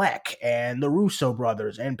Ryan Fleck and the Russo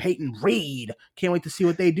brothers and Peyton Reed, can't wait to see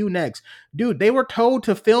what they do next. Dude, they were told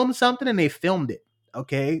to film something and they filmed it.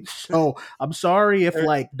 Okay, so I'm sorry if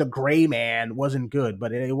like The Gray Man wasn't good,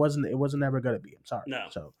 but it wasn't ever gonna be. I'm sorry. No.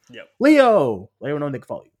 So yep. Leo, let everyone know they can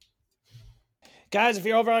follow you. Guys, if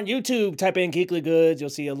you're over on YouTube, type in Geekly Goods. You'll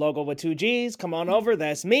see a logo with 2 G's. Come on over.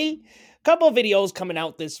 That's me. Couple of videos coming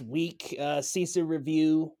out this week. Caesar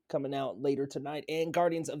review coming out later tonight. And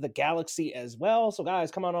Guardians of the Galaxy as well. So,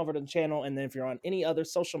 guys, come on over to the channel. And then if you're on any other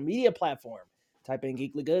social media platform, type in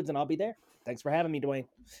Geekly Goods and I'll be there. Thanks for having me, Dwayne.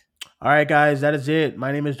 All right, guys, that is it.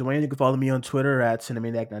 My name is Dwayne. You can follow me on Twitter at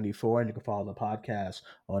Cinemaniac94, and you can follow the podcast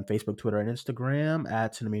on Facebook, Twitter, and Instagram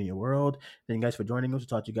at Cinemania World. Thank you guys for joining us. We'll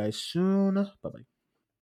talk to you guys soon. Bye-bye.